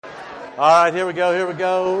All right, here we go, here we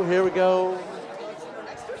go, here we go.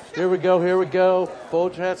 Here we go, here we go.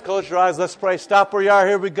 Fold your hands, close your eyes, let's pray. Stop where you are,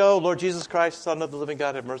 here we go. Lord Jesus Christ, Son of the living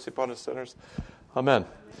God, have mercy upon us sinners. Amen.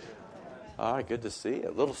 All right, good to see you.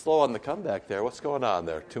 A little slow on the comeback there. What's going on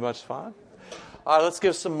there? Too much fun? All right, let's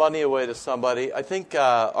give some money away to somebody. I think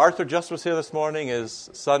Arthur just was here this morning. His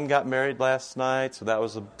son got married last night, so that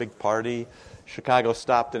was a big party. Chicago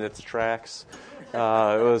stopped in its tracks. It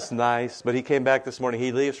was nice. But he came back this morning.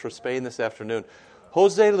 He leaves for Spain this afternoon.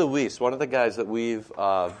 Jose Luis, one of the guys that we've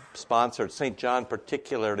sponsored, St. John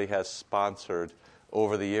particularly has sponsored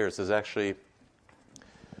over the years, is actually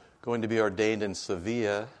going to be ordained in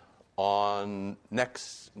Sevilla on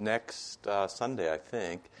next Sunday, I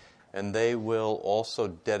think. And they will also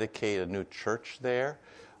dedicate a new church there.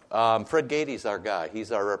 Fred Gady's our guy.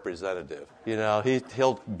 He's our representative. You know,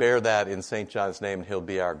 he'll bear that in St. John's name, and he'll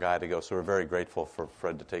be our guy to go. So we're very grateful for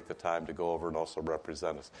Fred to take the time to go over and also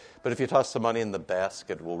represent us. But if you toss some money in the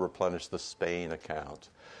basket, we'll replenish the Spain account.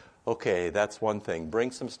 Okay, that's one thing.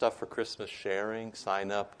 Bring some stuff for Christmas sharing.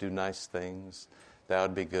 Sign up. Do nice things. That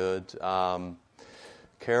would be good.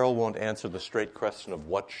 Carol won't answer the straight question of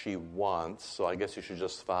what she wants, so I guess you should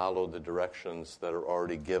just follow the directions that are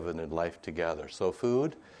already given in Life Together. So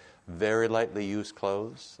food, very lightly used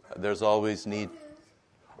clothes. There's always need,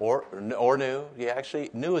 or new. Yeah,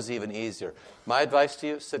 actually, new is even easier. My advice to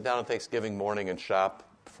you, sit down on Thanksgiving morning and shop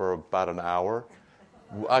for about an hour.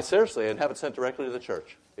 Seriously, and have it sent directly to the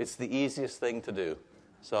church. It's the easiest thing to do.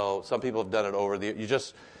 So some people have done it over the, you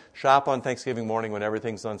just shop on Thanksgiving morning when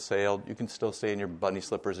everything's on sale. You can still stay in your bunny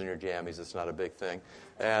slippers and your jammies. It's not a big thing.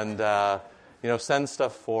 And, send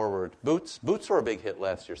stuff forward. Boots were a big hit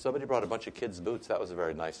last year. Somebody brought a bunch of kids' boots. That was a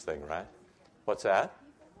very nice thing, right? What's that?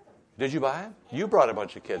 Did you buy them? You brought a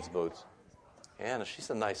bunch of kids' boots. Anna, she's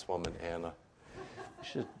a nice woman, Anna.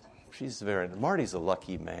 Marty's a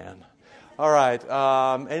lucky man. All right.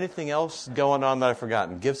 Anything else going on that I've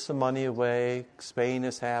forgotten? Give some money away. Spain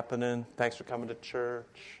is happening. Thanks for coming to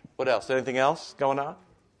church. What else? Anything else going on?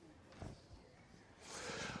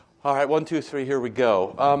 All right, 1, 2, 3, here we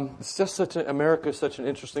go. It's just America is such an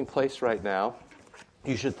interesting place right now.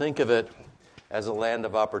 You should think of it as a land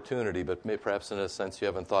of opportunity, but perhaps in a sense you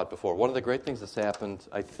haven't thought before. One of the great things that's happened,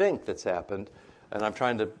 I think that's happened, and I'm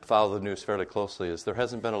trying to follow the news fairly closely, is there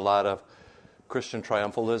hasn't been a lot of Christian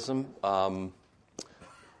triumphalism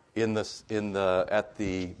at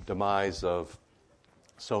the demise of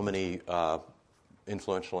so many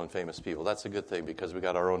influential and famous people. That's a good thing because we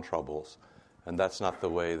got our own troubles, and that's not the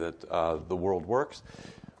way that the world works.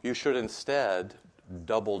 You should instead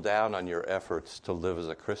double down on your efforts to live as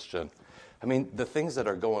a Christian. I mean, the things that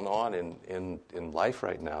are going on in life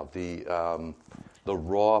right now, the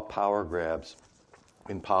raw power grabs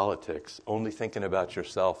in politics, only thinking about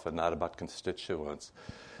yourself and not about constituents.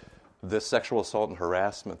 The sexual assault and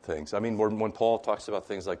harassment things. I mean, when Paul talks about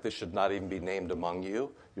things like this should not even be named among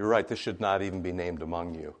you, you're right, this should not even be named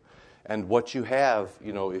among you. And what you have,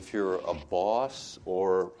 if you're a boss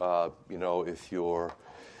or, if you're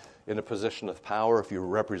in a position of power, if you're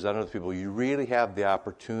representing other people, you really have the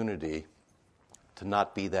opportunity to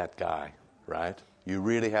not be that guy, right? You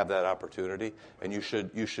really have that opportunity, and you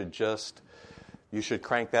should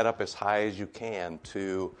crank that up as high as you can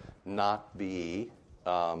to not be,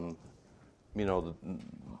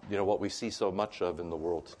 what we see so much of in the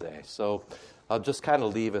world today. So I'll just kind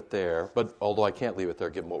of leave it there. But although I can't leave it there,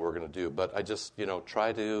 given what we're going to do, but I just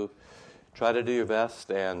try to do your best,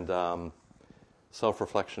 and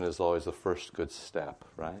self-reflection is always the first good step,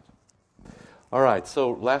 right? All right.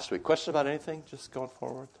 So last week, question about anything? Just going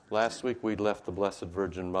forward. Last week we left the Blessed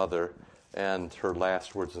Virgin Mother. And her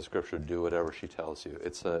last words in Scripture, do whatever she tells you.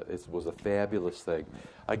 It was a fabulous thing.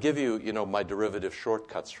 I give you, my derivative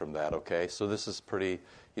shortcuts from that, okay? So this is pretty,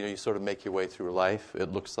 you sort of make your way through life.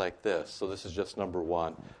 It looks like this. So this is just number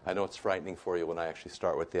 1. I know it's frightening for you when I actually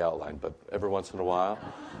start with the outline, but every once in a while,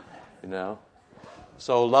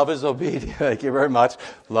 So love is obedience. Thank you very much.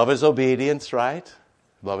 Love is obedience, right?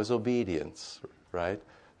 Love is obedience, right?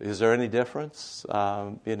 Is there any difference,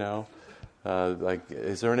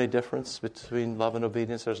 is there any difference between love and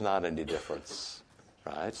obedience? There's not any difference,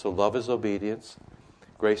 right? So love is obedience.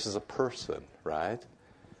 Grace is a person, right?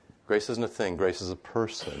 Grace isn't a thing. Grace is a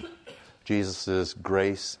person. Jesus is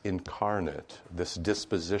grace incarnate, this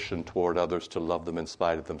disposition toward others to love them in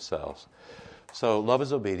spite of themselves. So love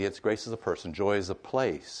is obedience. Grace is a person. Joy is a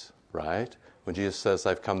place, right? When Jesus says,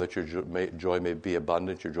 I've come that your joy may be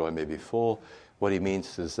abundant, your joy may be full, what he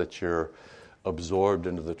means is that you're absorbed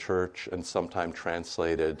into the church and sometime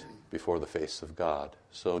translated before the face of God.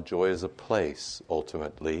 So joy is a place,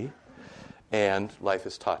 ultimately. And life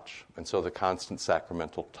is touch. And so the constant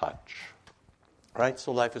sacramental touch. Right?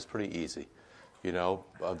 So life is pretty easy. You know,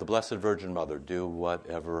 the Blessed Virgin Mother, do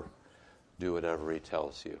whatever He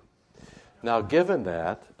tells you. Now, given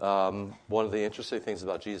that, one of the interesting things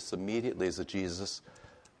about Jesus immediately is that Jesus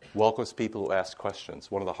welcomes people who ask questions.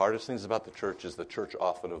 One of the hardest things about the church is the church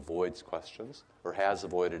often avoids questions, or has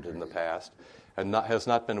avoided in the past, and has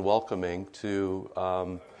not been welcoming to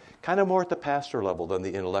kind of more at the pastor level than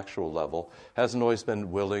the intellectual level, hasn't always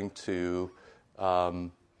been willing to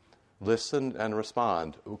listen and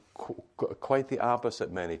respond. Quite the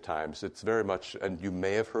opposite many times. It's very much, and you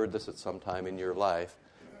may have heard this at some time in your life.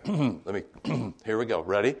 Here we go.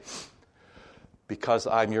 Ready? Because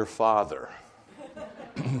I'm your father.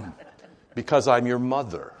 Because I'm your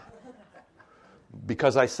mother.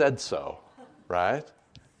 Because I said so. Right?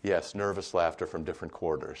 Yes, nervous laughter from different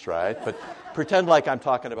quarters, right? But pretend like I'm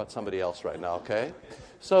talking about somebody else right now, okay?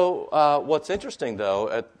 So what's interesting, though,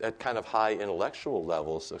 at kind of high intellectual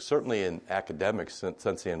levels, certainly in academics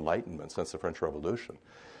since the Enlightenment, since the French Revolution,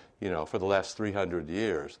 you know, for the last 300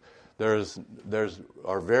 years, there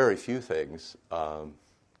are very few things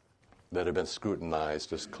that have been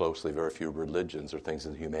scrutinized as closely, very few religions or things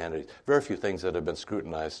in humanity, very few things that have been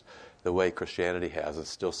scrutinized the way Christianity has. It's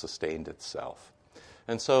still sustained itself.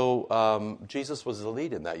 And so Jesus was the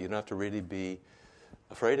lead in that. You don't have to really be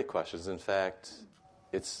afraid of questions. In fact,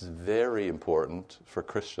 it's very important for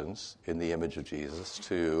Christians in the image of Jesus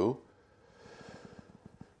to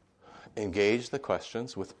engage the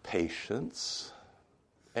questions with patience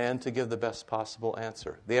and to give the best possible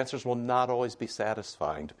answer. The answers will not always be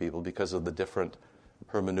satisfying to people because of the different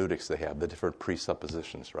hermeneutics they have, the different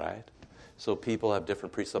presuppositions, right? So people have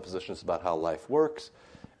different presuppositions about how life works,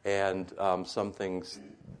 and some things,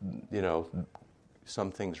 you know,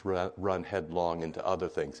 some things run headlong into other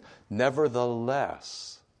things.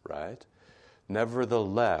 Nevertheless, right?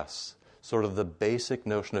 Nevertheless, sort of the basic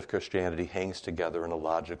notion of Christianity hangs together in a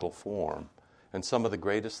logical form. And some of the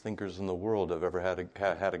greatest thinkers in the world have ever had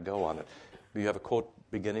a go on it. You have a quote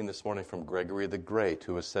beginning this morning from Gregory the Great,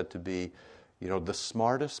 who is said to be, you know, the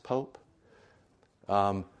smartest pope.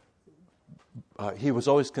 He was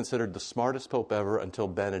always considered the smartest pope ever until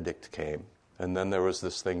Benedict came. And then there was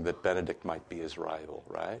this thing that Benedict might be his rival,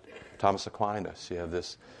 right? Thomas Aquinas. You have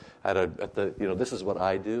this this is what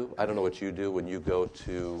I do. I don't know what you do when you go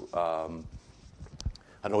to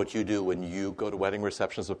I don't know what you do when you go to wedding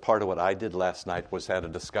receptions, but part of what I did last night was had a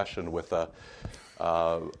discussion with a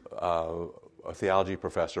theology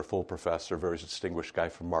professor, full professor, very distinguished guy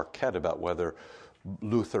from Marquette about whether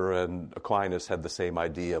Luther and Aquinas had the same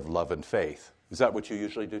idea of love and faith. Is that what you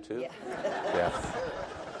usually do too? Yeah.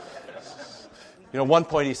 You know, at one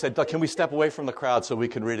point he said, "Can we step away from the crowd so we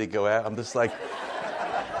can really go out?" I'm just like,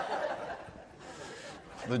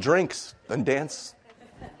 the drinks and dance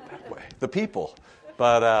that way, the people.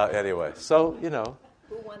 But anyway, so, you know.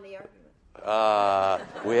 Who won the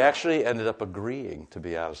argument? We actually ended up agreeing, to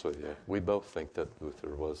be honest with you. We both think that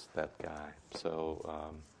Luther was that guy.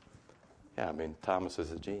 So, yeah, I mean, Thomas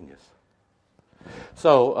is a genius.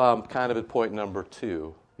 So, kind of at point number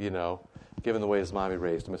 2, you know, given the way his mommy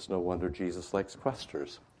raised him, it's no wonder Jesus likes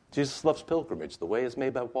questers. Jesus loves pilgrimage. The way is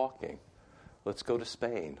made by walking. Let's go to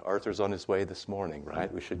Spain. Arthur's on his way this morning,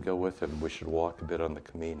 right? We should go with him. We should walk a bit on the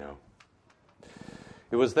Camino.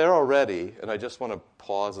 It was there already, and I just want to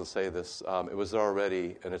pause and say this. It was there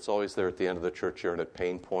already, and it's always there at the end of the church year and at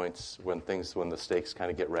pain points when the stakes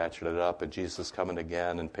kind of get ratcheted up, and Jesus is coming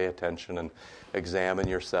again, and pay attention and examine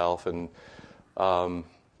yourself. And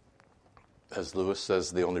as Lewis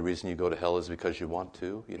says, the only reason you go to hell is because you want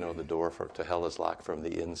to. You know, the door to hell is locked from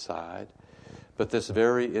the inside. But this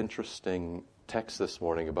very interesting text this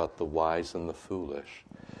morning about the wise and the foolish.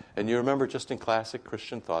 And you remember just in classic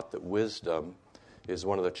Christian thought that wisdom is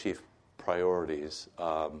one of the chief priorities.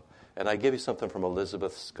 And I give you something from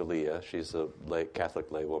Elizabeth Scalia. She's a Catholic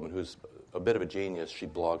laywoman who's a bit of a genius. She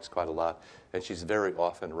blogs quite a lot, and she's very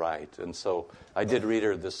often right. And so I did read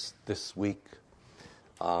her this week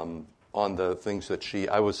on the things that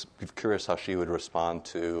I was curious how she would respond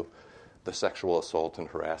to the sexual assault and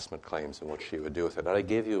harassment claims and what she would do with it. And I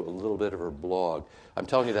gave you a little bit of her blog. I'm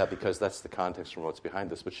telling you that because that's the context from what's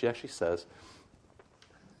behind this. But she actually says,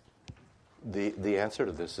 the answer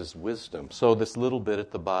to this is wisdom. So this little bit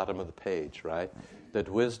at the bottom of the page, right? That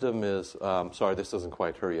wisdom is, sorry, this isn't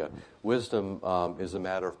quite her yet. Wisdom is a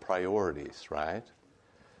matter of priorities, right?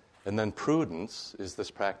 And then prudence is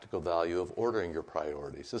this practical value of ordering your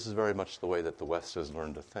priorities. This is very much the way that the West has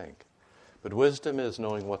learned to think. But wisdom is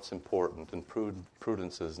knowing what's important, and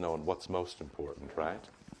prudence is knowing what's most important, right?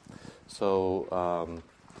 So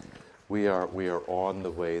we are on the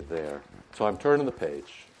way there. So I'm turning the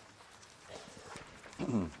page.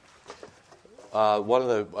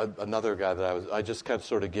 Another guy that I just kind of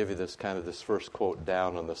sort of give you this first quote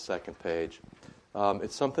down on the second page.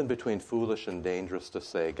 It's something between foolish and dangerous to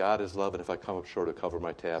say, God is love, and if I come up short to cover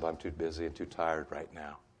my tab, I'm too busy and too tired right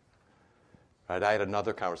now. Right? I had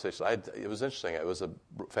another conversation. It was interesting. It was a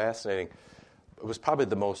fascinating. It was probably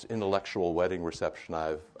the most intellectual wedding reception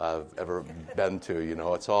I've ever been to. You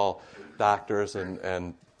know, it's all doctors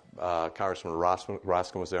and Congressman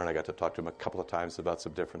Roskin was there, and I got to talk to him a couple of times about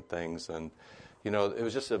some different things. And you know, it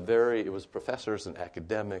was just it was professors and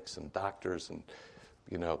academics and doctors and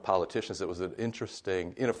politicians. It was an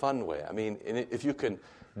interesting, in a fun way. I mean, if you can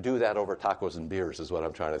do that over tacos and beers is what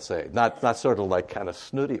I'm trying to say. Not sort of like kind of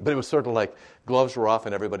snooty, but it was sort of like gloves were off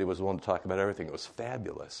and everybody was willing to talk about everything. It was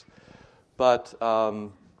fabulous. But,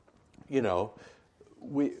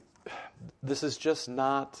 this is just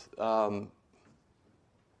not,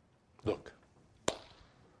 look,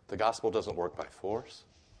 the gospel doesn't work by force.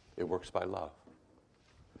 It works by love.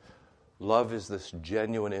 Love is this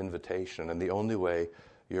genuine invitation, and the only way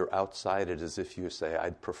you're outside it is if you say,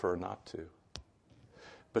 I'd prefer not to.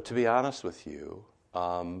 But to be honest with you,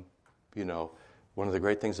 one of the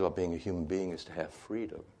great things about being a human being is to have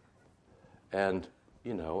freedom. And,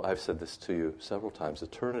 I've said this to you several times.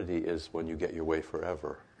 Eternity is when you get your way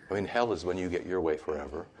forever. I mean, hell is when you get your way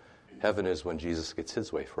forever. Heaven is when Jesus gets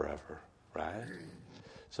his way forever, right?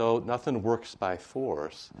 So nothing works by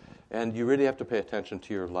force. And you really have to pay attention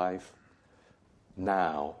to your life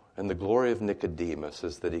now. And the glory of Nicodemus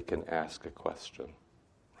is that he can ask a question,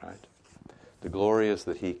 right? The glory is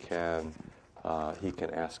that he can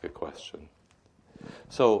ask a question.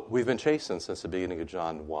 So we've been chasing since the beginning of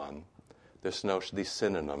John 1 this notion, these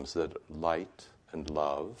synonyms that light and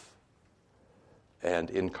love and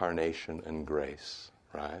incarnation and grace,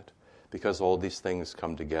 right? Because all these things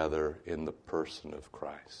come together in the person of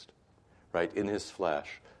Christ, right? In his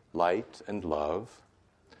flesh, light and love,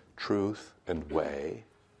 truth and way,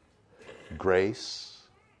 grace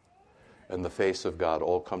and the face of God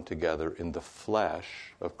all come together in the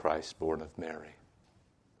flesh of Christ born of Mary.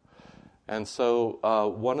 And so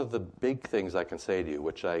one of the big things I can say to you,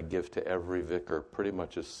 which I give to every vicar pretty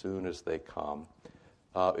much as soon as they come,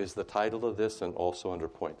 is the title of this and also under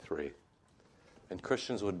point 3. And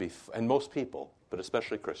Christians would be, and most people, but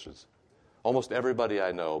especially Christians, almost everybody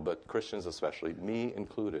I know, but Christians especially, me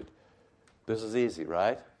included. This is easy,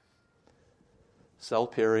 right? Cell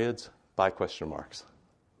periods by question marks,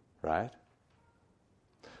 right?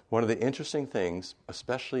 One of the interesting things,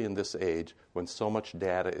 especially in this age when so much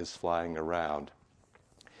data is flying around,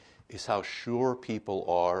 is how sure people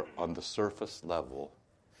are on the surface level.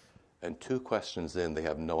 And 2 questions in, they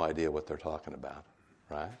have no idea what they're talking about,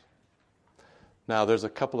 right? Now, there's a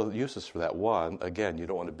couple of uses for that. One, again, you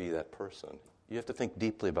don't want to be that person. You have to think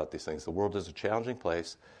deeply about these things. The world is a challenging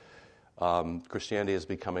place. Christianity is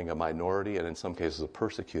becoming a minority, and in some cases a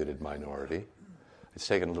persecuted minority. It's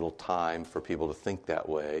taken a little time for people to think that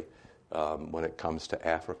way when it comes to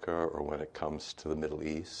Africa or when it comes to the Middle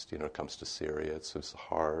East. It comes to Syria. It's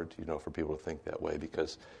hard, for people to think that way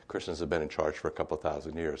because Christians have been in charge for a couple of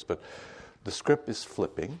thousand years. But the script is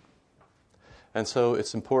flipping. And so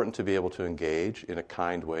it's important to be able to engage in a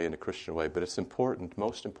kind way, in a Christian way, but it's important,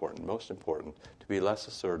 most important, to be less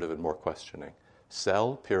assertive and more questioning.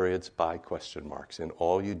 Cell periods by question marks. In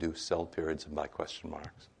all you do, cell periods and by question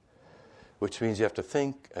marks. Which means you have to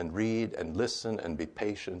think and read and listen and be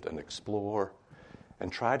patient and explore and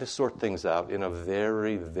try to sort things out in a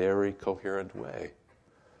very, very coherent way.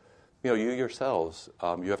 You yourselves,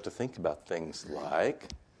 you have to think about things like,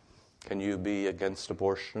 can you be against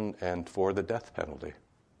abortion and for the death penalty,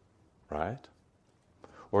 right?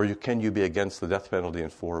 Or can you be against the death penalty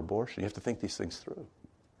and for abortion? You have to think these things through,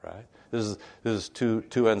 right? This is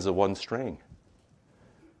two ends of one string.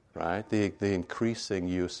 Right? The increasing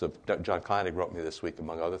use of... John Kleinig wrote me this week,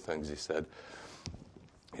 among other things. He said,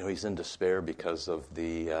 he's in despair because of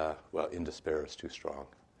the... in despair is too strong.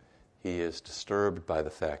 He is disturbed by the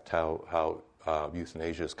fact how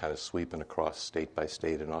euthanasia is kind of sweeping across state by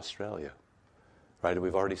state in Australia. Right? And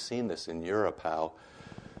we've already seen this in Europe, how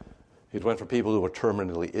it went from people who were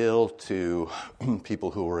terminally ill to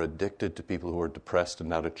people who were addicted to people who were depressed and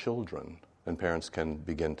now to children. And parents can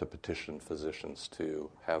begin to petition physicians to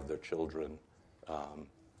have their children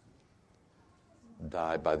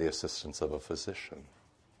die by the assistance of a physician.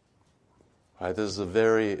 Right? This is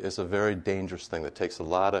a very dangerous thing that takes a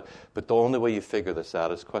lot of... But the only way you figure this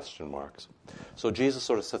out is question marks. So Jesus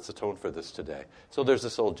sort of sets the tone for this today. So there's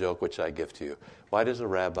this old joke which I give to you. Why does a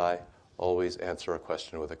rabbi always answer a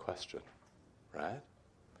question with a question? Right?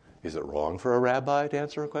 Is it wrong for a rabbi to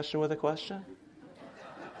answer a question with a question?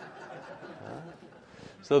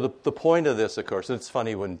 So the point of this, of course, and it's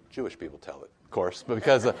funny when Jewish people tell it, of course, but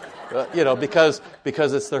because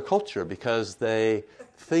it's their culture, because they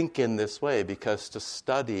think in this way, because to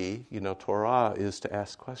study, Torah is to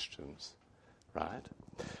ask questions, right?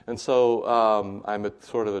 And so I'm at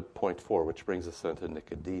sort of at point 4, which brings us into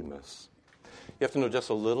Nicodemus. You have to know just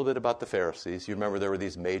a little bit about the Pharisees. You remember there were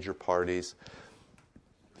these major parties,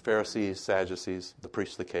 Pharisees, Sadducees, the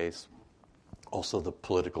priestly case, also the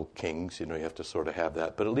political kings. You have to sort of have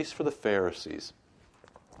that. But at least for the Pharisees,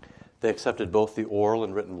 they accepted both the oral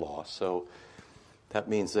and written law. So that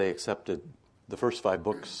means they accepted the first 5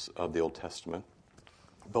 books of the Old Testament,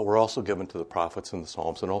 but were also given to the prophets and the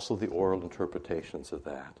Psalms, and also the oral interpretations of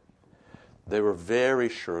that. They were very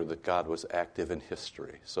sure that God was active in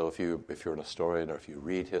history. So if you're an historian or if you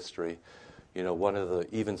read history, one of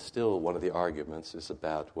the arguments is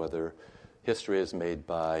about whether history is made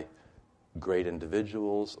by great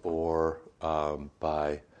individuals or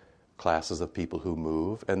by classes of people who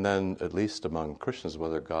move, and then at least among Christians,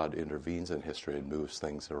 whether God intervenes in history and moves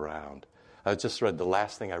things around. I just read, the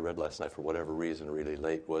last thing I read last night, for whatever reason, really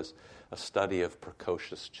late, was a study of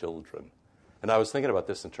precocious children. And I was thinking about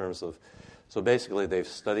this in terms of, so basically they've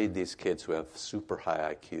studied these kids who have super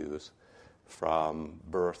high IQs from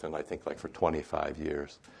birth, and I think like for 25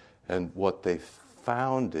 years. And what they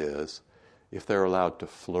found is, if they're allowed to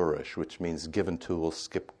flourish, which means given tools,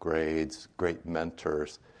 skip grades, great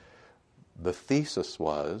mentors, the thesis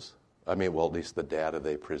was, at least the data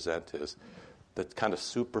they present is, that kind of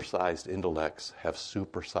supersized intellects have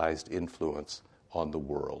supersized influence on the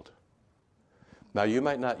world. Now, you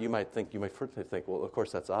might firstly think, well, of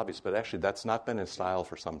course that's obvious, but actually that's not been in style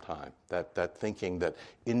for some time. That thinking that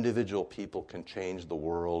individual people can change the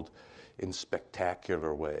world in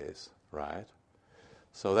spectacular ways, right?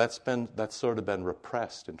 So that's sort of been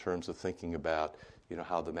repressed in terms of thinking about,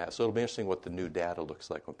 how the math. So it'll be interesting what the new data looks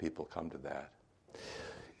like when people come to that.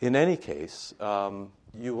 In any case,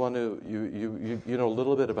 you want to you know a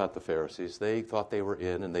little bit about the Pharisees. They thought they were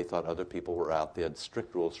in, and they thought other people were out. They had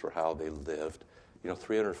strict rules for how they lived.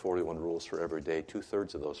 341 rules for every day.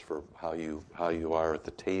 2/3 of those for how you are at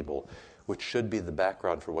the table, which should be the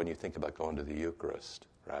background for when you think about going to the Eucharist,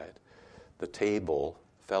 right? The table,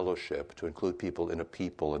 fellowship, to include people in a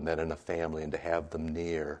people and then in a family, and to have them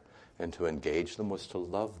near and to engage them was to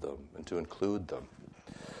love them and to include them.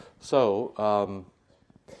 So.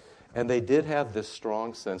 And they did have this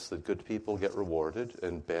strong sense that good people get rewarded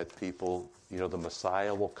and bad people, the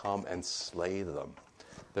Messiah will come and slay them.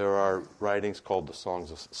 There are writings called the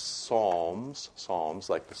Psalms,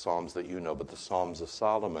 like the Psalms that but the Psalms of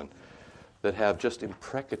Solomon, that have just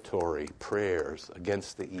imprecatory prayers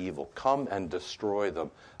against the evil. Come and destroy them,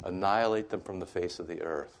 annihilate them from the face of the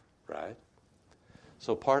earth, right?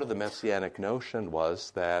 So part of the messianic notion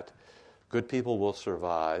was that good people will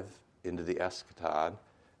survive into the eschaton,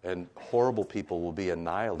 and horrible people will be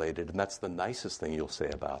annihilated, and that's the nicest thing you'll say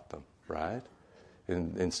about them, right?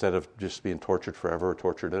 Instead of just being tortured forever, or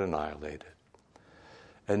tortured and annihilated.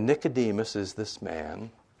 And Nicodemus is this man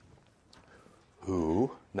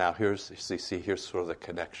who, now here's sort of the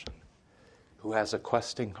connection, who has a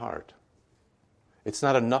questing heart. It's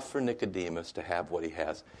not enough for Nicodemus to have what he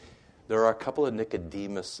has. There are a couple of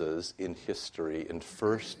Nicodemuses in history, in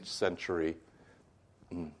first century.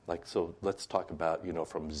 So let's talk about,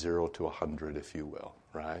 from 0 to 100, if you will,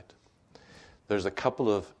 right? There's a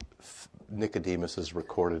couple of Nicodemuses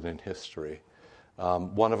recorded in history.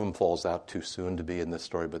 One of them falls out too soon to be in this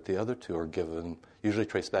story, but the other two are usually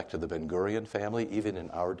traced back to the Ben Gurion family, even in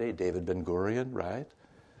our day, David Ben Gurion, right?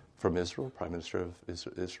 From Israel, Prime Minister of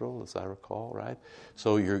Israel, as I recall, right?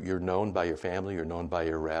 So you're known by your family, you're known by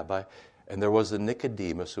your rabbi. And there was a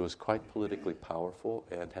Nicodemus who was quite politically powerful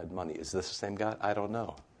and had money. Is this the same guy? I don't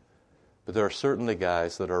know. But there are certainly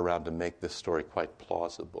guys that are around to make this story quite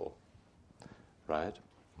plausible, right?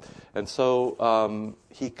 And so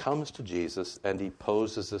he comes to Jesus and he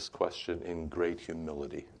poses this question in great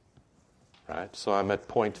humility, right? So I'm at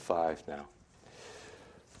point 5 now.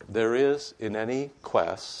 There is, in any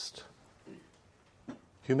quest,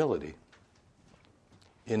 humility.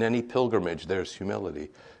 In any pilgrimage, there's humility.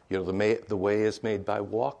 The way is made by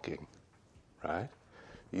walking, right?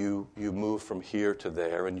 You move from here to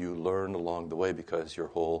there, and you learn along the way because your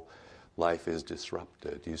whole life is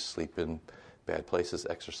disrupted. You sleep in bad places,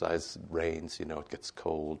 exercise rains, it gets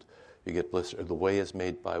cold, you get blistered. The way is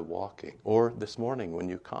made by walking. Or this morning when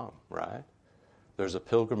you come, right? There's a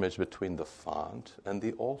pilgrimage between the font and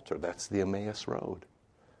the altar. That's the Emmaus Road,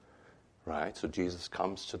 right? So Jesus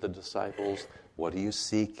comes to the disciples. What are you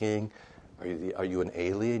seeking? Are you an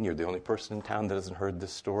alien? You're the only person in town that hasn't heard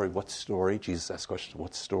this story. What story? Jesus asked questions,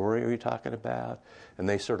 what story are you talking about? And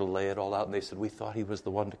they sort of lay it all out, and they said, we thought he was the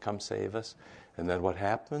one to come save us. And then what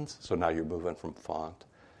happens? So now you're moving from font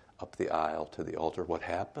up the aisle to the altar. What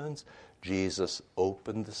happens? Jesus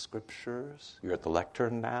opened the scriptures. You're at the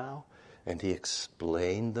lectern now, and he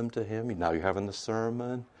explained them to him. Now you're having the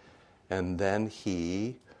sermon. And then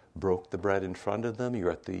he broke the bread in front of them.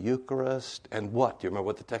 You're at the Eucharist. And what? Do you remember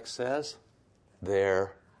what the text says?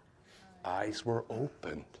 Their eyes were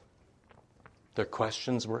opened. Their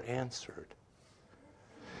questions were answered.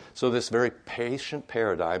 So this very patient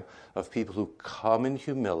paradigm of people who come in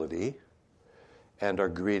humility and are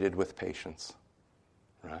greeted with patience,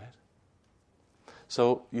 right?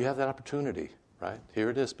 So you have that opportunity, right? Here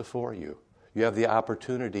it is before you. You have the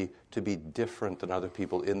opportunity to be different than other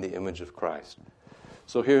people in the image of Christ.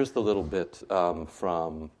 So here's the little bit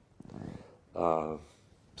from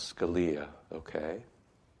Scalia, okay?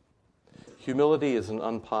 Humility is an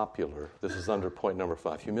unpopular, this is under point number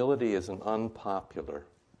 5. Humility is an unpopular,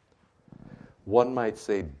 one might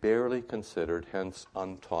say barely considered, hence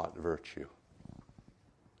untaught virtue.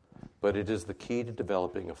 But it is the key to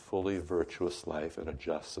developing a fully virtuous life in a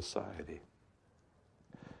just society.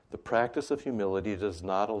 The practice of humility does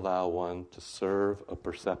not allow one to serve a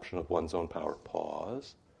perception of one's own power.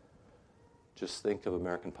 Pause. Just think of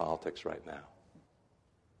American politics right now.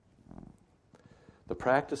 The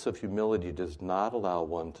practice of humility does not allow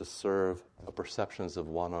one to serve a perceptions of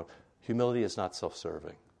one own. Humility is not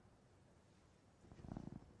self-serving,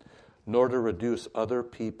 nor to reduce other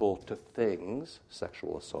people to things,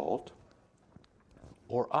 sexual assault,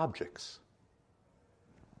 or objects.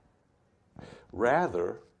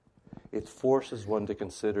 Rather, it forces one to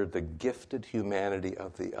consider the gifted humanity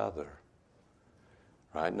of the other.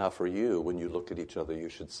 Right? Now for you, when you look at each other, you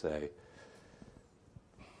should say,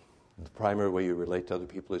 the primary way you relate to other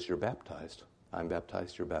people is you're baptized. I'm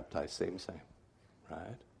baptized, you're baptized, same.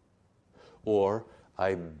 Right? Or,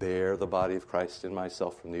 I bear the body of Christ in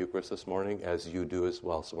myself from the Eucharist this morning, as you do as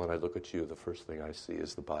well. So when I look at you, the first thing I see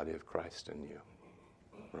is the body of Christ in you.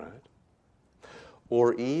 Right?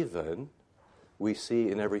 Or even, we see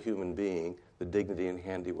in every human being the dignity and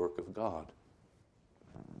handiwork of God.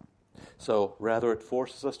 So, rather, it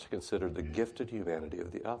forces us to consider the gifted humanity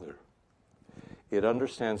of the other. It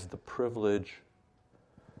understands the privilege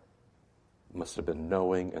must have been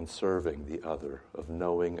knowing and serving the other, of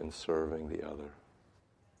knowing and serving the other.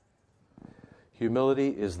 Humility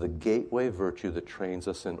is the gateway virtue that trains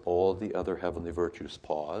us in all the other heavenly virtues.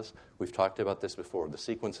 Pause. We've talked about this before. The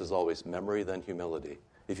sequence is always memory, then humility.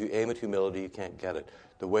 If you aim at humility, you can't get it.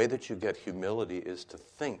 The way that you get humility is to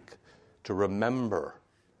think, to remember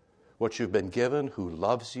what you've been given, who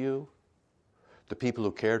loves you, the people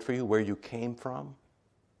who cared for you, where you came from,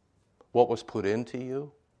 what was put into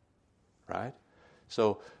you, right?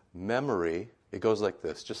 So memory, it goes like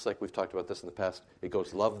this, just like we've talked about this in the past. It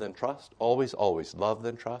goes love, then trust. Always, always love,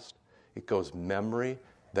 then trust. It goes memory,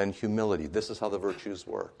 then humility. This is how the virtues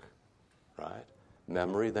work, right?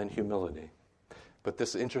 Memory, then humility. But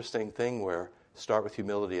this interesting thing where start with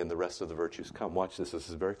humility and the rest of the virtues come. Watch this. This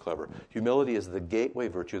is very clever. Humility is the gateway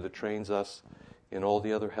virtue that trains us in all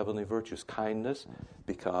the other heavenly virtues. Kindness,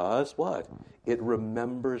 because what? It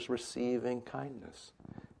remembers receiving kindness.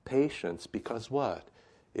 Patience, because what?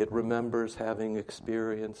 It remembers having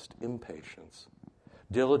experienced impatience.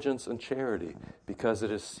 Diligence and charity, because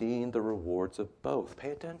it has seen the rewards of both.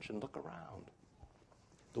 Pay attention. Look around.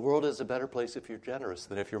 The world is a better place if you're generous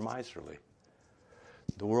than if you're miserly.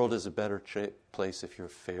 The world is a better place if you're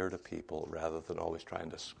fair to people rather than always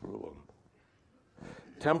trying to screw them.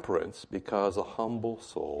 Temperance, because a humble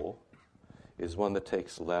soul is one that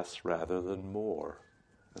takes less rather than more.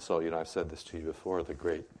 And so, I've said this to you before,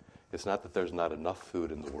 it's not that there's not enough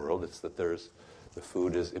food in the world, it's that the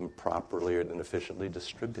food is improperly and inefficiently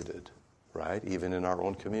distributed, right? Even in our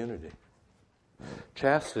own community.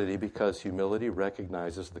 Chastity, because humility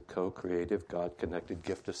recognizes the co-creative, God-connected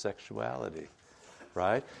gift of sexuality,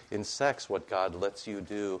 right? In sex, what God lets you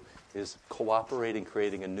do is cooperate in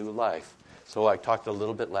creating a new life. So I talked a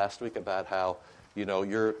little bit last week about how,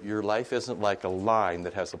 your life isn't like a line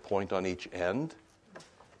that has a point on each end.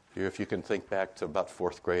 If you can think back to about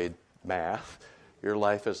 4th grade math, your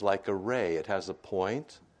life is like a ray. It has a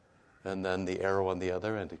point, and then the arrow on the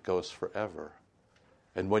other end. It goes forever.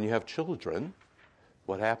 And when you have children,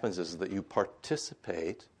 what happens is that you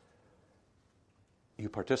participate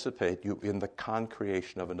in the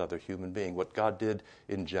concreation of another human being. What God did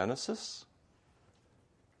in Genesis,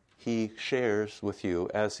 He shares with you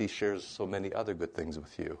as He shares so many other good things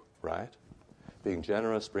with you, right? Being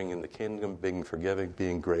generous, bringing the kingdom, being forgiving,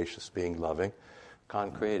 being gracious, being loving,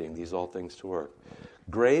 concreating these all things to work.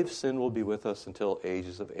 Grave sin will be with us until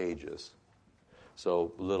ages of ages.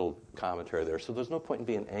 So little commentary there. So there's no point in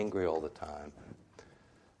being angry all the time.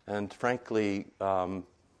 And frankly,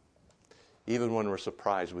 even when we're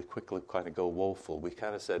surprised, we quickly kind of go woeful. We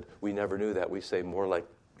kind of said, we never knew that. We say more like,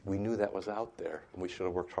 we knew that was out there, and we should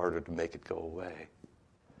have worked harder to make it go away.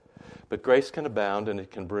 But grace can abound, and it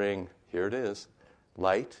can bring, here it is,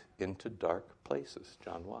 light into dark places,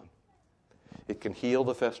 John 1. It can heal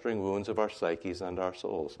the festering wounds of our psyches and our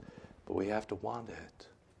souls. But we have to want it,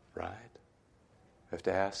 right? We have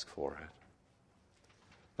to ask for it.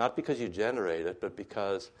 Not because you generate it, but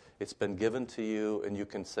because it's been given to you, and you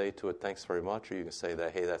can say to it, thanks very much, or you can say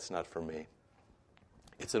that, hey, that's not for me.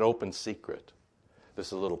 It's an open secret. This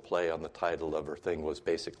is a little play on the title of her thing was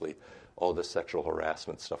basically, all this sexual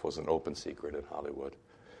harassment stuff was an open secret in Hollywood,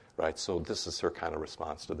 right? So this is her kind of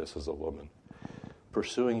response to this as a woman.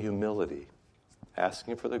 Pursuing humility,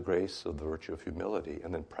 asking for the grace of the virtue of humility,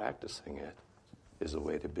 and then practicing it is a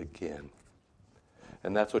way to begin.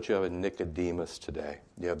 And that's what you have in Nicodemus today.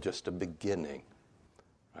 You have just a beginning.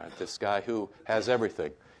 Right? This guy who has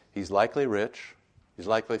everything. He's likely rich. He's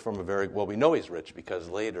likely from a very, well, we know he's rich because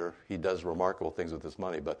later he does remarkable things with his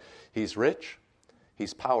money. But he's rich.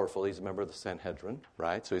 He's powerful. He's a member of the Sanhedrin,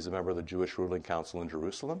 right? So he's a member of the Jewish ruling council in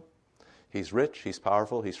Jerusalem. He's rich. He's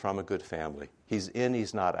powerful. He's from a good family. He's in.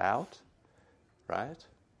 He's not out, right?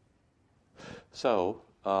 So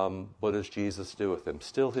what does Jesus do with him?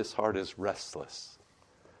 Still his heart is restless.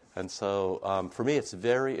 And so for me, it's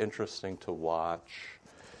very interesting to watch.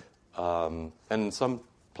 And in some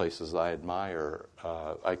places I admire,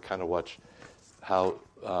 I kind of watch how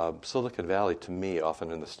Silicon Valley, to me,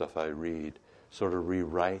 often in the stuff I read, sort of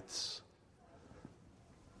rewrites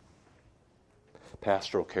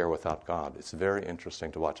pastoral care without God. It's very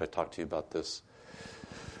interesting to watch. I talked to you about this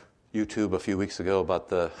YouTube a few weeks ago about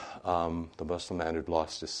the Muslim man who'd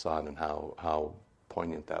lost his son and how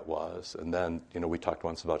poignant that was. And then, we talked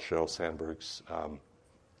once about Sheryl Sandberg's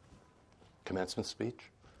commencement speech,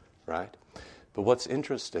 right? But what's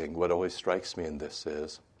interesting, what always strikes me in this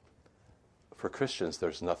is, for Christians,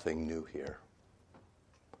 there's nothing new here.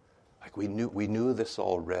 Like we knew this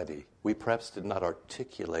already. We perhaps did not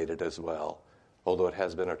articulate it as well, although it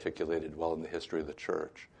has been articulated well in the history of the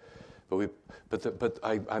church. But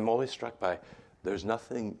I'm always struck by there's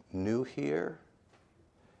nothing new here,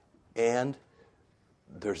 and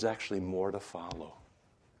there's actually more to follow.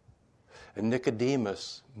 And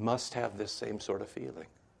Nicodemus must have this same sort of feeling,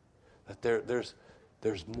 that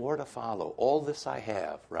there's more to follow. All this I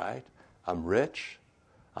have, right? I'm rich,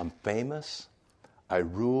 I'm famous, I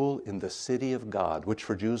rule in the city of God, which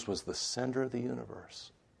for Jews was the center of the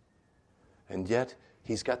universe. And yet,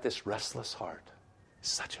 he's got this restless heart. It's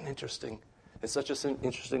such an interesting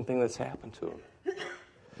thing that's happened to him.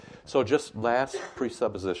 So just last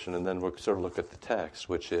presupposition, and then we'll sort of look at the text,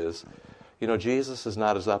 which is, Jesus is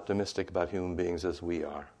not as optimistic about human beings as we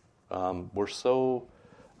are. We're so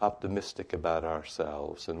optimistic about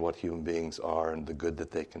ourselves and what human beings are and the good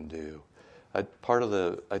that they can do. I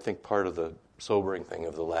think part of the sobering thing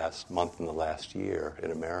of the last month and the last year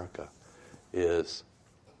in America is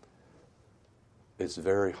it's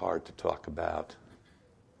very hard to talk about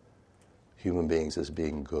human beings as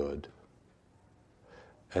being good.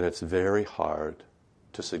 And it's very hard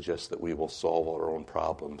to suggest that we will solve our own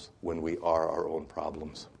problems when we are our own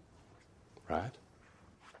problems. Right?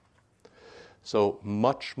 So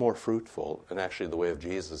much more fruitful, and actually the way of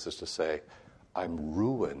Jesus is to say, I'm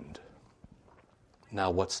ruined.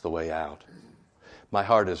 Now what's the way out? My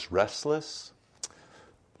heart is restless.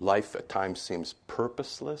 Life at times seems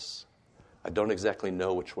purposeless. I don't exactly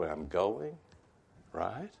know which way I'm going.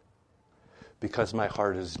 Right? Because my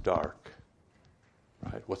heart is dark.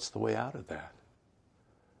 Right? What's the way out of that?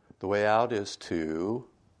 The way out is to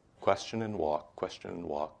question and walk, question and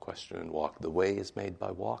walk, question and walk. The way is made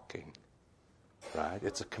by walking. Right?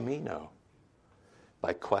 It's a Camino.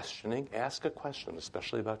 By questioning, ask a question,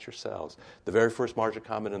 especially about yourselves. The very first margin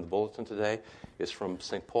comment in the bulletin today is from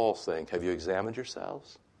St. Paul saying, have you examined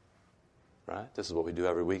yourselves? Right? This is what we do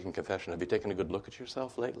every week in confession. Have you taken a good look at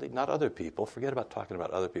yourself lately? Not other people. Forget about talking about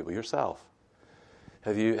other people. Yourself.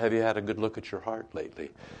 Have you had a good look at your heart lately?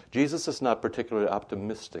 Jesus is not particularly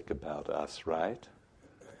optimistic about us, right?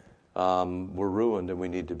 We're ruined and we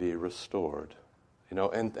need to be restored.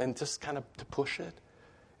 And just kind of to push it.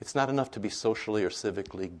 It's not enough to be socially or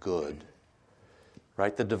civically good,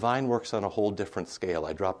 right? The divine works on a whole different scale.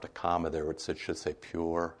 I dropped a comma there. It should say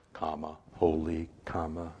pure, comma, holy,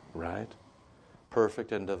 comma, right?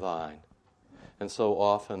 Perfect and divine. And so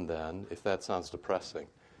often then, if that sounds depressing,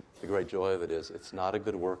 the great joy of it is it's not a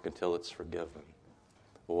good work until it's forgiven.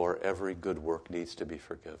 Or every good work needs to be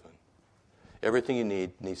forgiven. Everything you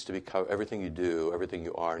need needs to be everything you do, everything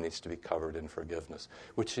you are needs to be covered in forgiveness,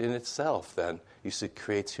 which in itself then you see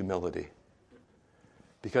creates humility.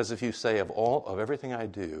 Because if you say of everything I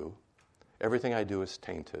do is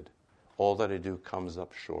tainted. All that I do comes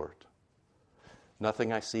up short.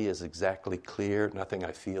 Nothing I see is exactly clear. Nothing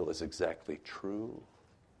I feel is exactly true.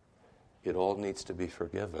 It all needs to be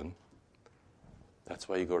forgiven. That's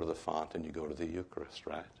why you go to the font and you go to the Eucharist,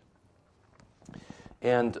 right?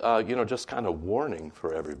 And, just kind of warning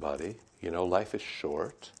for everybody, life is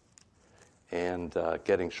short and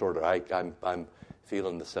getting shorter. I'm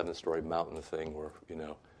feeling the 7-story mountain thing where,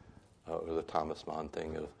 or the Thomas Mann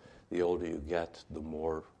thing of the older you get, the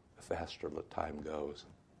more faster the time goes.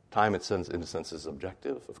 Time, in a sense, is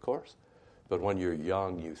objective, of course. But when you're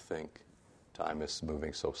young, you think time is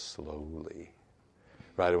moving so slowly.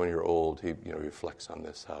 Right? When you're old, he reflects on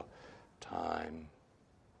this, how time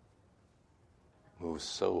moves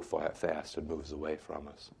so fast it moves away from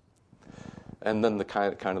us. And then the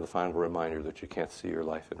kind of the final reminder that you can't see your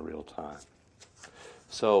life in real time.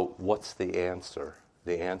 So what's the answer?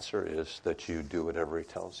 The answer is that you do whatever he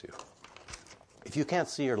tells you. If you can't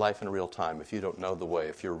see your life in real time, if you don't know the way,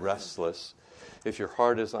 if you're restless, if your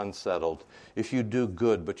heart is unsettled, if you do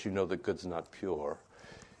good but you know that good's not pure,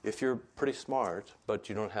 if you're pretty smart but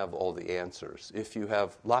you don't have all the answers, if you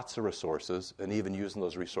have lots of resources and even using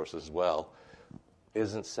those resources well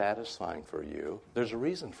isn't satisfying for you, there's a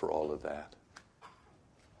reason for all of that.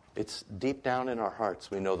 It's deep down in our hearts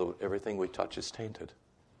we know that everything we touch is tainted,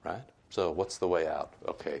 right? So what's the way out?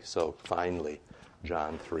 Okay, so finally,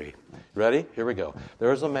 John 3. Ready? Here we go.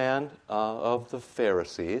 There was a man of the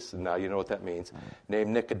Pharisees, and now you know what that means,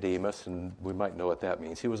 named Nicodemus, and we might know what that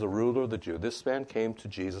means. He was a ruler of the Jews. This man came to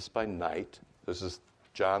Jesus by night. This is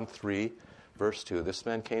John 3, verse 2. This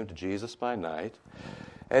man came to Jesus by night,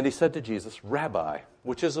 and he said to Jesus, Rabbi,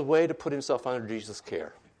 which is a way to put himself under Jesus'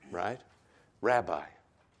 care, right? Rabbi,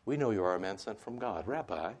 we know you are a man sent from God.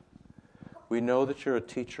 Rabbi, we know that you're a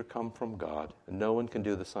teacher come from God, and no one can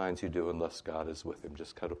do the signs you do unless God is with him.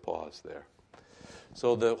 Just cut a pause there.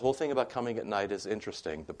 So the whole thing about coming at night is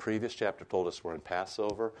interesting. The previous chapter told us we're in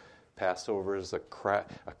Passover. Passover is a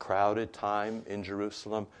crowded time in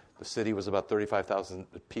Jerusalem. The city was about 35,000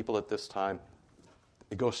 people at this time.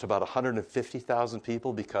 It goes to about 150,000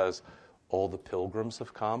 people because all the pilgrims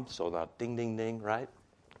have come. So now ding, ding, ding, right?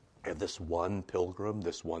 You have this one pilgrim,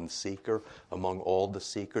 this one seeker. Among all the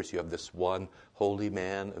seekers, you have this one holy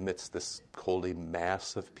man amidst this holy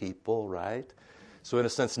mass of people, right? So in a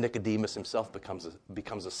sense, Nicodemus himself becomes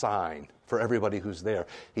a sign for everybody who's there.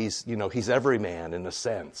 He's every man in a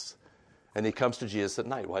sense. And he comes to Jesus at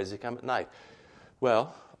night. Why does he come at night?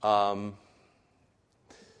 Well,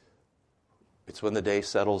 it's when the day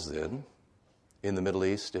settles in. In the Middle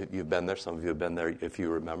East, you've been there, some of you have been there, if you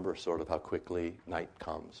remember sort of how quickly night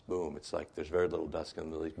comes. Boom, it's like there's very little dusk in the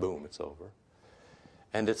Middle East. Boom, it's over.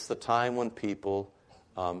 And it's the time when people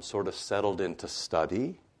sort of settled into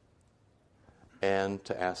study and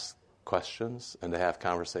to ask questions and to have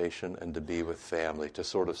conversation and to be with family, to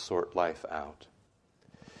sort of sort life out.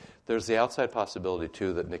 There's the outside possibility,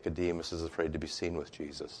 too, that Nicodemus is afraid to be seen with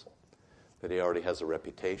Jesus. That he already has a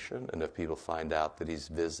reputation, and if people find out that he's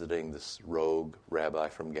visiting this rogue rabbi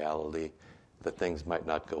from Galilee, that things might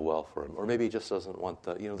not go well for him. Or maybe he just doesn't want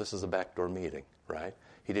this is a backdoor meeting, right?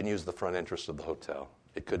 He didn't use the front entrance of the hotel.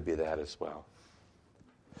 It could be that as well.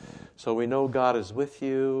 So we know God is with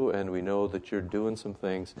you, and we know that you're doing some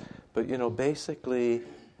things, but, basically,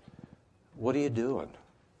 what are you doing?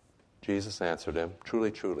 Jesus answered him, truly,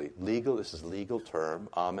 truly. This is legal term.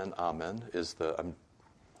 Amen, amen, is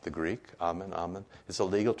the Greek, amen, amen. It's a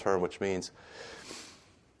legal term, which means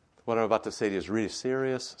what I'm about to say to you is really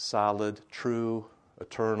serious, solid, true,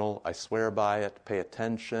 eternal. I swear by it. Pay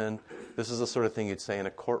attention. This is the sort of thing you'd say in a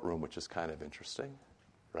courtroom, which is kind of interesting,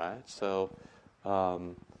 right? So,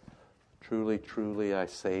 truly, truly, I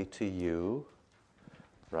say to you,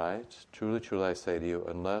 right? Truly, truly, I say to you,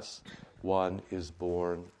 unless one is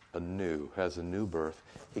born anew, has a new birth,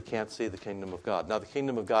 he can't see the kingdom of God. Now, the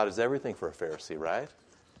kingdom of God is everything for a Pharisee, right?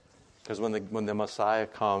 Because when the Messiah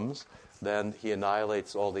comes, then he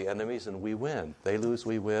annihilates all the enemies and we win. They lose,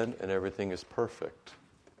 we win, and everything is perfect.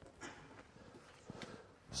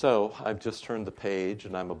 So I've just turned the page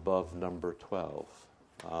and I'm above number 12.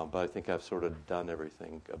 But I think I've sort of done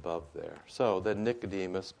everything above there. So then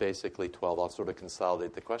Nicodemus, basically 12, I'll sort of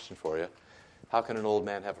consolidate the question for you. How can an old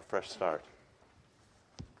man have a fresh start?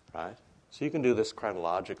 Right? So you can do this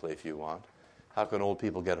chronologically if you want. How can old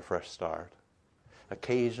people get a fresh start?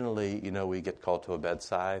 Occasionally, we get called to a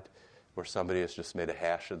bedside where somebody has just made a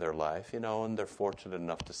hash of their life, and they're fortunate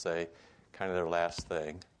enough to say kind of their last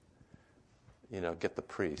thing. Get the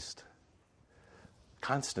priest.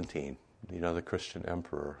 Constantine, the Christian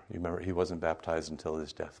emperor, you remember he wasn't baptized until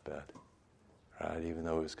his deathbed, right? Even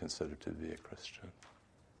though he was considered to be a Christian.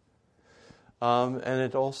 And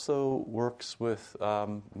it also works with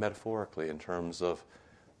metaphorically in terms of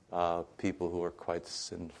people who are quite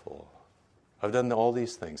sinful. I've done all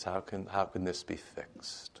these things. How can this be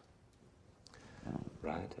fixed?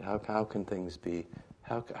 Right? How can things be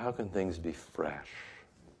fresh?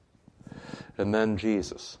 And then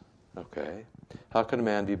Jesus. Okay. How can a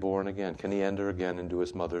man be born again? Can he enter again into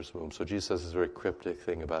his mother's womb? So Jesus says this very cryptic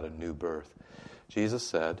thing about a new birth. Jesus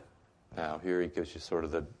said, now here he gives you sort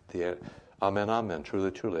of the amen, amen,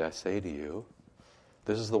 truly, truly, I say to you.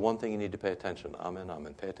 This is the one thing you need to pay attention. Amen,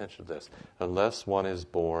 amen. Pay attention to this. Unless one is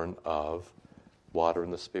born of water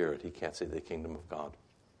and the Spirit, he can't see the kingdom of God.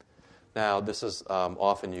 Now, this is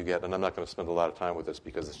often you get, and I'm not going to spend a lot of time with this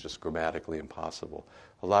because it's just grammatically impossible.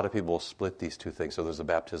 A lot of people will split these two things. So there's a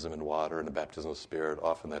baptism in water and a baptism of Spirit.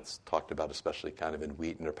 Often that's talked about, especially kind of in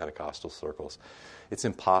Wheaton or Pentecostal circles. It's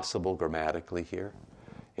impossible grammatically here.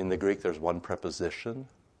 In the Greek, there's one preposition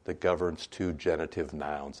that governs two genitive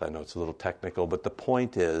nouns. I know it's a little technical, but the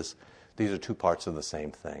point is these are two parts of the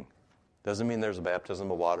same thing. Doesn't mean there's a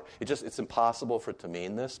baptism of water. It's impossible for it to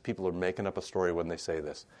mean this. People are making up a story when they say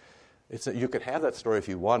this. You could have that story if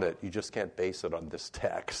you want it. You just can't base it on this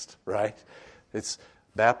text, right? It's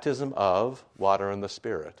baptism of water and the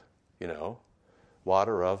Spirit,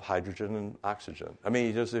 water of hydrogen and oxygen. I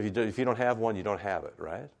mean, if you don't have one, you don't have it,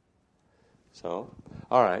 right? So,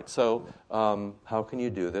 all right. So, how can you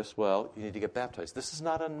do this? Well, you need to get baptized. This is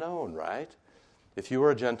not unknown, right? If you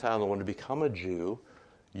were a Gentile and wanted to become a Jew,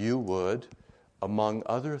 you would, among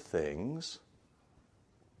other things,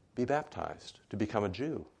 be baptized to become a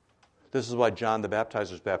Jew. This is why John the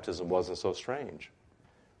Baptizer's baptism wasn't so strange,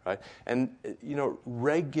 right? And,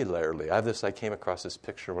 regularly, I came across this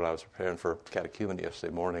picture when I was preparing for catechumen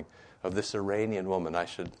yesterday morning of this Iranian woman. I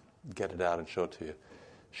should get it out and show it to you.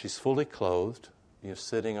 She's fully clothed,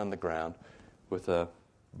 sitting on the ground with a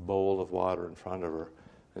bowl of water in front of her,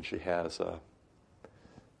 and she has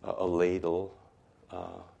a ladle,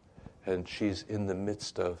 and she's in the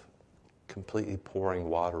midst of completely pouring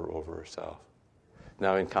water over herself.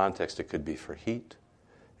 Now, in context, it could be for heat.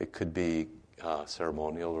 It could be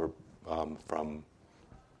ceremonial or from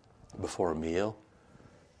before a meal.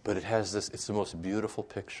 But it has this, it's the most beautiful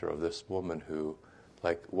picture of this woman who,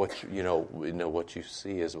 like, what what you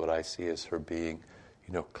see is what I see as her being,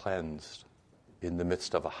 cleansed in the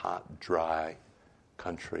midst of a hot, dry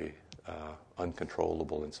country,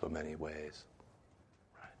 uncontrollable in so many ways.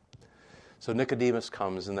 So Nicodemus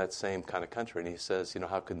comes in that same kind of country, and he says,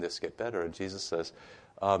 how can this get better? And Jesus says,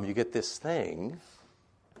 you get this thing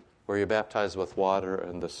where you're baptized with water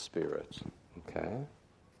and the Spirit. Okay?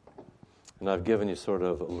 And I've given you sort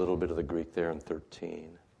of a little bit of the Greek there in 13.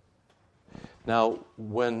 Now,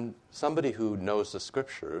 when somebody who knows the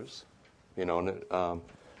Scriptures, when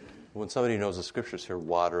somebody knows the Scriptures hear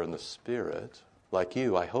water and the Spirit, like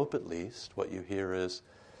you, I hope at least, what you hear is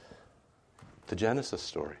the Genesis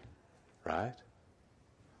story. Right?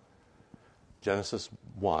 Genesis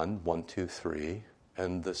 1, 2, 3,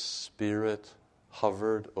 and the Spirit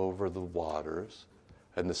hovered over the waters,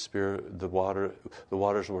 and the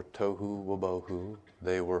waters were tohu wabohu,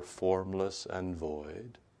 they were formless and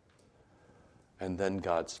void. And then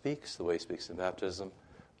God speaks, the way he speaks in baptism,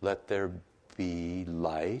 let there be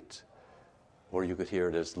light, or you could hear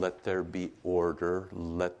it as, let there be order,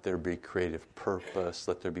 let there be creative purpose,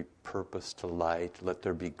 let there be purpose to light, let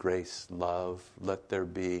there be grace, love, let there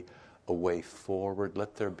be a way forward,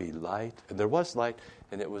 let there be light. And there was light,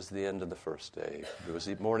 and it was the end of the first day. It was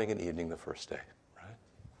morning and evening the first day, right?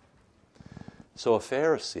 So a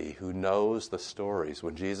Pharisee who knows the stories,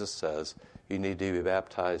 when Jesus says you need to be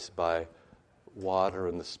baptized by water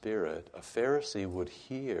and the Spirit, a Pharisee would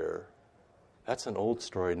hear, that's an old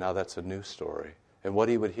story, now that's a new story. And what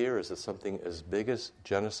he would hear is that something as big as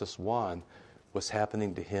Genesis 1 was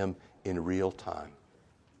happening to him in real time.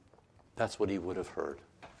 That's what he would have heard,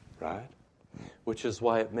 right? Which is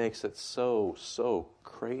why it makes it so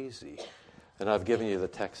crazy. And I've given you the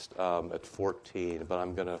text at 14, but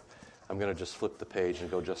I'm gonna just flip the page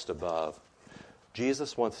and go just above.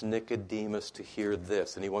 Jesus wants Nicodemus to hear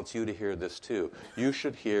this, and he wants you to hear this too. You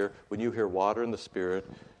should hear, when you hear water in the Spirit,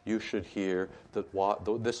 you should hear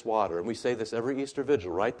this water. And we say this every Easter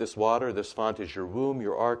Vigil, right? This water, this font is your womb,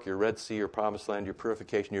 your ark, your Red Sea, your promised land, your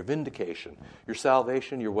purification, your vindication, your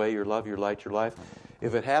salvation, your way, your love, your light, your life.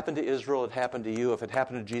 If it happened to Israel, it happened to you. If it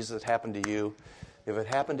happened to Jesus, it happened to you. If it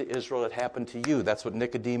happened to Israel, it happened to you. That's what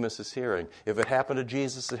Nicodemus is hearing. If it happened to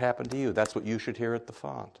Jesus, it happened to you. That's what you should hear at the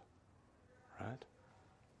font. Right?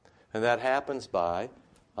 And that happens by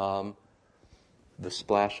the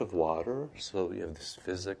splash of water. So you have this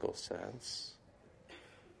physical sense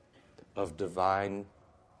of divine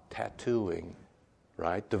tattooing,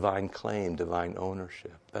 right? Divine claim, divine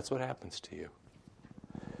ownership. That's what happens to you.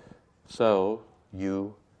 So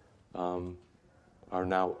you are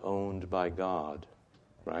now owned by God,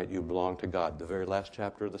 right? You belong to God. The very last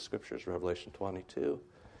chapter of the Scriptures, Revelation 22,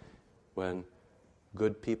 when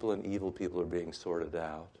good people and evil people are being sorted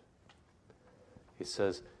out. He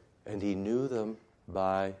says, and he knew them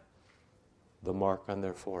by the mark on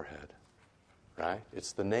their forehead, right?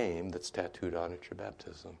 It's the name that's tattooed on at your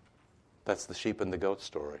baptism. That's the sheep and the goat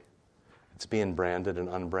story. It's being branded and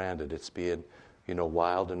unbranded. It's being,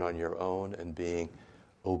 wild and on your own, and being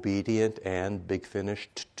obedient and, big finish,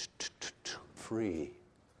 free.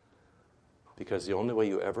 Because the only way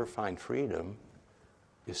you ever find freedom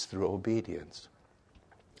is through obedience.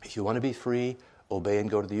 If you want to be free, obey and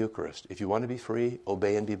go to the Eucharist. If you want to be free,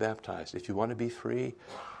 obey and be baptized. If you want to be free,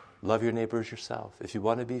 love your neighbor as yourself. If you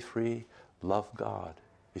want to be free, love God.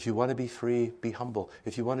 If you want to be free, be humble.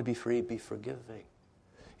 If you want to be free, be forgiving.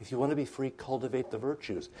 If you want to be free, cultivate the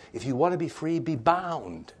virtues. If you want to be free, be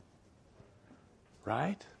bound.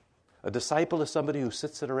 Right? A disciple is somebody who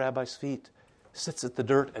sits at a rabbi's feet, sits at the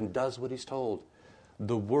dirt, and does what he's told.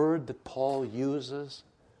 The word that Paul uses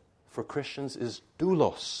for Christians is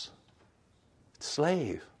doulos,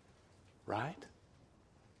 slave, right?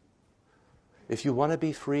 If you want to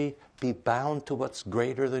be free, be bound to what's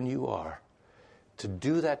greater than you are. To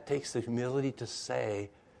do that takes the humility to say,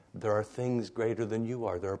 there are things greater than you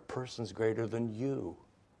are. There are persons greater than you.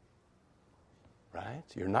 Right?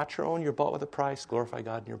 You're not your own. You're bought with a price. Glorify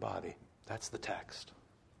God in your body. That's the text.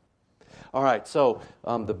 All right, so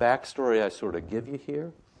the backstory I sort of give you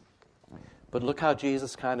here. But look how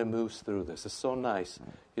Jesus kind of moves through this. It's so nice.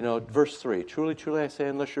 Verse 3, truly, truly I say,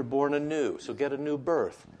 unless you're born anew. So get a new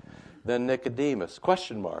birth. Then Nicodemus,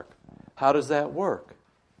 question mark. How does that work?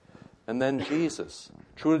 And then Jesus,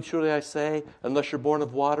 truly, truly I say, unless you're born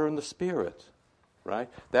of water and the Spirit. Right?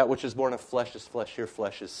 That which is born of flesh is flesh. Your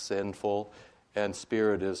flesh is sinful, and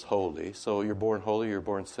spirit is holy. So you're born holy, you're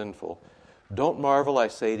born sinful. Don't marvel, I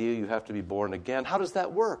say to you, you have to be born again. How does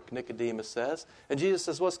that work? Nicodemus says. And Jesus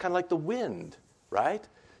says, well, it's kind of like the wind, right?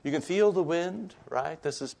 You can feel the wind, right?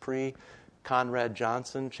 This is pre-Conrad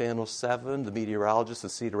Johnson, Channel 7, the meteorologist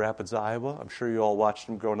at Cedar Rapids, Iowa. I'm sure you all watched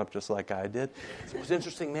him growing up just like I did. It was an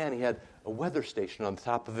interesting man. He had a weather station on the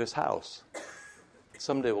top of his house.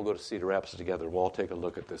 Someday we'll go to Cedar Rapids together. We'll all take a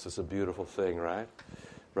look at this. It's a beautiful thing, right?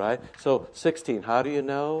 Right? So, 16, how do you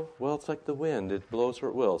know? Well, it's like the wind. It blows where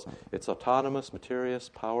it wills. It's autonomous, mysterious,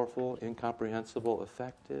 powerful, incomprehensible,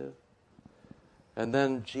 effective. And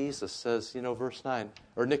then Jesus says, verse 9,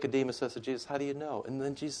 or Nicodemus says to Jesus, how do you know? And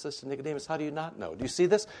then Jesus says to Nicodemus, how do you not know? Do you see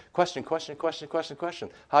this? Question.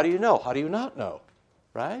 How do you know? How do you not know?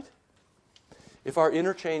 Right? If our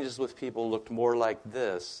interchanges with people looked more like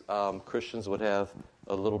this, Christians would have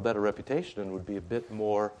a little better reputation and would be a bit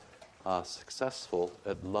more successful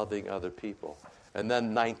at loving other people. And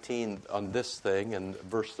then 19 on this thing, and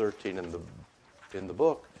verse 13 in the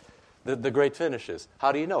book, the great finish is,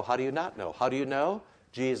 how do you know? How do you not know? How do you know?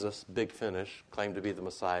 Jesus, big finish, claimed to be the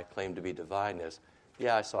Messiah, claimed to be divineness.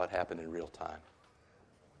 Yeah, I saw it happen in real time.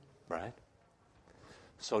 Right?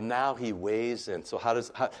 So now he weighs in. So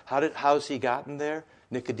how's he gotten there?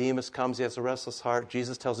 Nicodemus comes, he has a restless heart.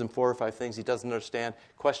 Jesus tells him 4 or 5 things he doesn't understand.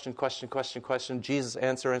 Question. Jesus,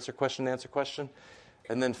 answer, question.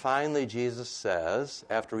 And then finally Jesus says,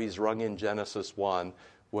 after he's rung in Genesis 1,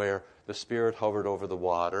 where the Spirit hovered over the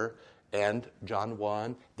water, and John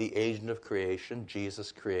 1, the agent of creation,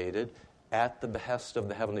 Jesus created, at the behest of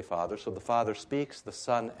the Heavenly Father. So the Father speaks, the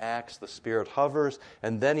Son acts, the Spirit hovers,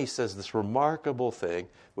 and then he says this remarkable thing,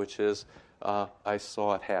 which is, I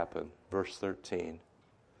saw it happen. Verse 13.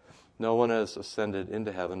 No one has ascended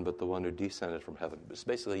into heaven but the one who descended from heaven. It's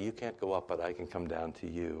basically, you can't go up, but I can come down to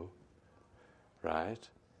you. Right?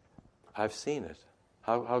 I've seen it.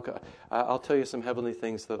 I'll tell you some heavenly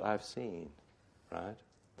things that I've seen. Right?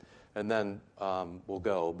 And then we'll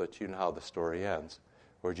go, but you know how the story ends,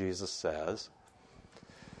 where Jesus says,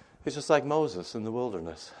 he's just like Moses in the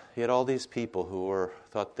wilderness. He had all these people who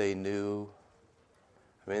thought they knew.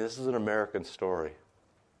 I mean, this is an American story.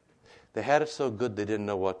 They had it so good they didn't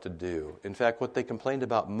know what to do. In fact, what they complained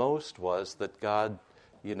about most was that God,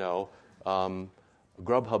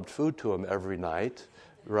 Grubhubbed food to them every night,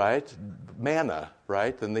 right? Manna,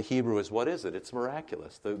 right? And the Hebrew is, what is it? It's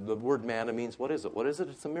miraculous. The word manna means, what is it? What is it?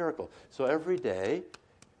 It's a miracle. So every day,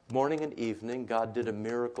 morning and evening, God did a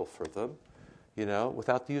miracle for them,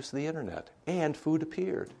 without the use of the internet. And food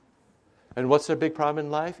appeared. And what's their big problem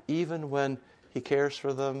in life? Even when He cares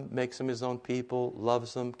for them, makes them His own people,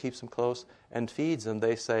 loves them, keeps them close, and feeds them,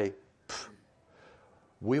 they say,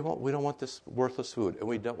 we don't want this worthless food, and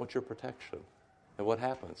we don't want your protection. And what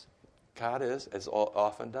happens? God is, as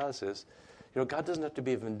often does, is, God doesn't have to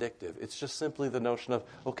be vindictive. It's just simply the notion of,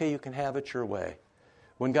 okay, you can have it your way.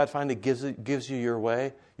 When God finally gives you your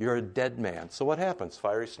way, you're a dead man. So what happens?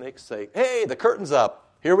 Fiery snakes say, hey, the curtain's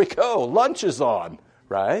up. Here we go. Lunch is on,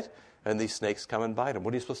 right? And these snakes come and bite him.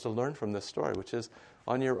 What are you supposed to learn from this story? Which is,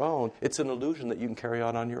 on your own, it's an illusion that you can carry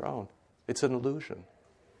on your own. It's an illusion,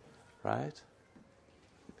 right?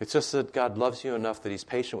 It's just that God loves you enough that He's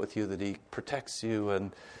patient with you, that He protects you,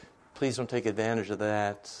 and please don't take advantage of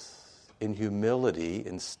that. In humility,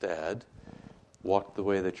 instead, walk the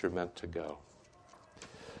way that you're meant to go.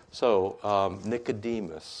 So,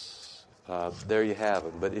 Nicodemus, there you have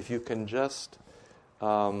him. But if you can just...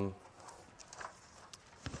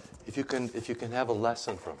 If you can have a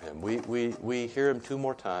lesson from him. We hear him 2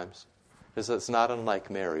 more times. It's not unlike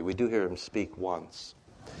Mary. We do hear him speak once.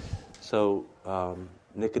 So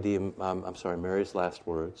Mary's last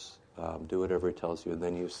words, do whatever he tells you, and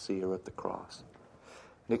then you see her at the cross.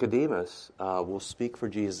 Nicodemus will speak for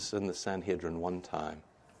Jesus in the Sanhedrin one time,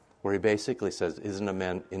 where he basically says, isn't a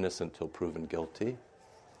man innocent till proven guilty?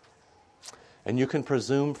 And you can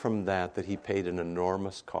presume from that he paid an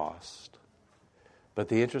enormous cost. But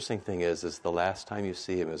the interesting thing is the last time you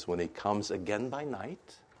see him is when he comes again by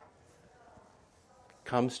night,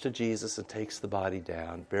 comes to Jesus and takes the body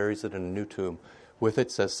down, buries it in a new tomb. With it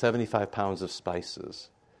says 75 pounds of spices,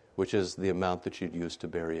 which is the amount that you'd use to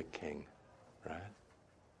bury a king, right?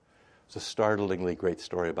 It's a startlingly great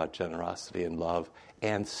story about generosity and love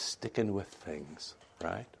and sticking with things,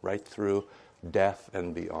 right? Right through death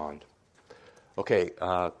and beyond. Okay,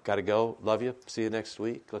 got to go. Love you. See you next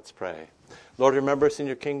week. Let's pray. Lord, remember us in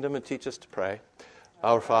your kingdom and teach us to pray.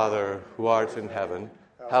 Our Father, who art in heaven,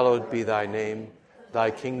 hallowed be thy name.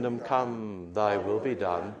 Thy kingdom come, thy will be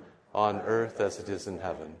done, on earth as it is in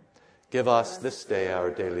heaven. Give us this day our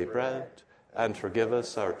daily bread, and forgive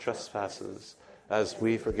us our trespasses, as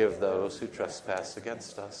we forgive those who trespass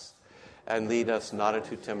against us. And lead us not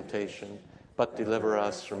into temptation, but deliver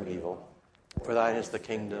us from evil. For thine is the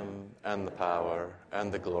kingdom, and the power,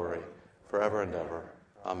 and the glory, forever and ever.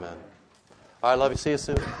 Amen. I love you. See you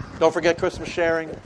soon. Don't forget Christmas sharing.